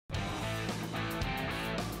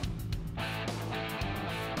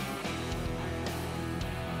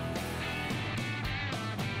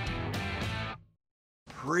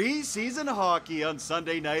Preseason hockey on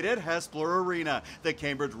Sunday night at Hespeler Arena. The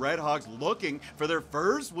Cambridge RedHawks looking for their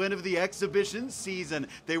first win of the exhibition season.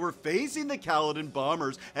 They were facing the Caledon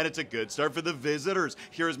Bombers, and it's a good start for the visitors.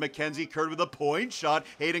 Here's Mackenzie Curd with a point shot.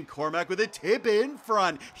 Hayden Cormack with a tip in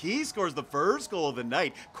front. He scores the first goal of the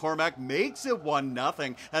night. Cormack makes it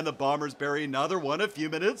 1-0, and the Bombers bury another one a few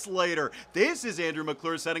minutes later. This is Andrew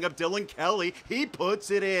McClure setting up Dylan Kelly. He puts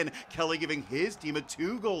it in. Kelly giving his team a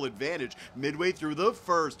 2-goal advantage midway through the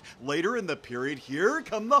first. Later in the period, here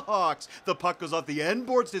come the Hawks. The puck goes off the end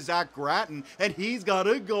boards to Zach Gratton, and he's got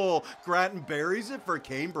a goal. Gratton buries it for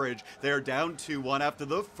Cambridge. They are down 2-1 after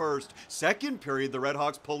the first. Second period, the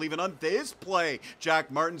RedHawks pull even on this play.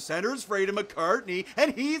 Jack Martin centers for Aidan McCartney,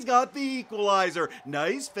 and he's got the equalizer.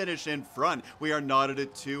 Nice finish in front. We are knotted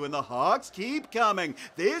at 2, and the Hawks keep coming.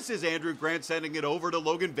 This is Andrew Grant sending it over to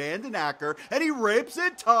Logan Vandenacker, and he rips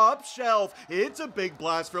it top shelf. It's a big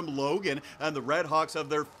blast from Logan, and the RedHawks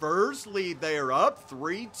have their first lead. They are up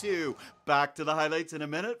 3-2. Back to the highlights in a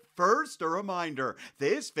minute. First, a reminder,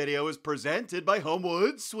 this video is presented by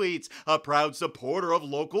Homewood Suites, a proud supporter of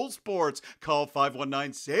local sports. Call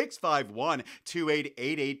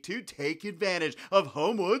 519-651-2888 to take advantage of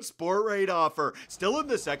Homewood's sport rate offer. Still in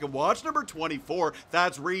the second, watch number 24.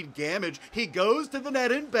 That's Reed Gamage. He goes to the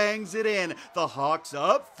net and bangs it in. The Hawks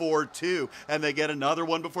up 4-2, and they get another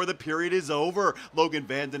one before the period is over. Logan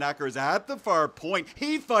Vandenacker is at the far point.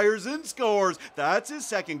 He fires and scores. That's his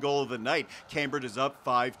second goal of the night. Cambridge is up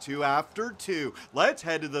 5-2 after 2. Let's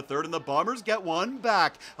head to the third, and the Bombers get one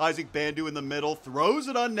back. Isaac Bandu in the middle throws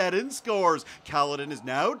it on net and scores. Caledon is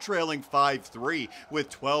now trailing 5-3 with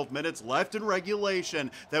 12 minutes left in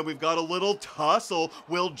regulation. Then we've got a little tussle.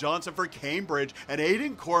 Will Johnson for Cambridge and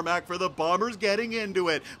Aidan Cormack for the Bombers getting into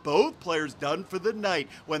it. Both players done for the night.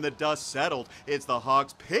 When the dust settled, it's the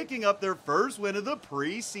Hawks picking up their first win of the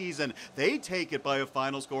preseason. They take it by a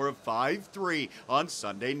final score of 5-3 on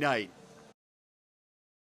Sunday night.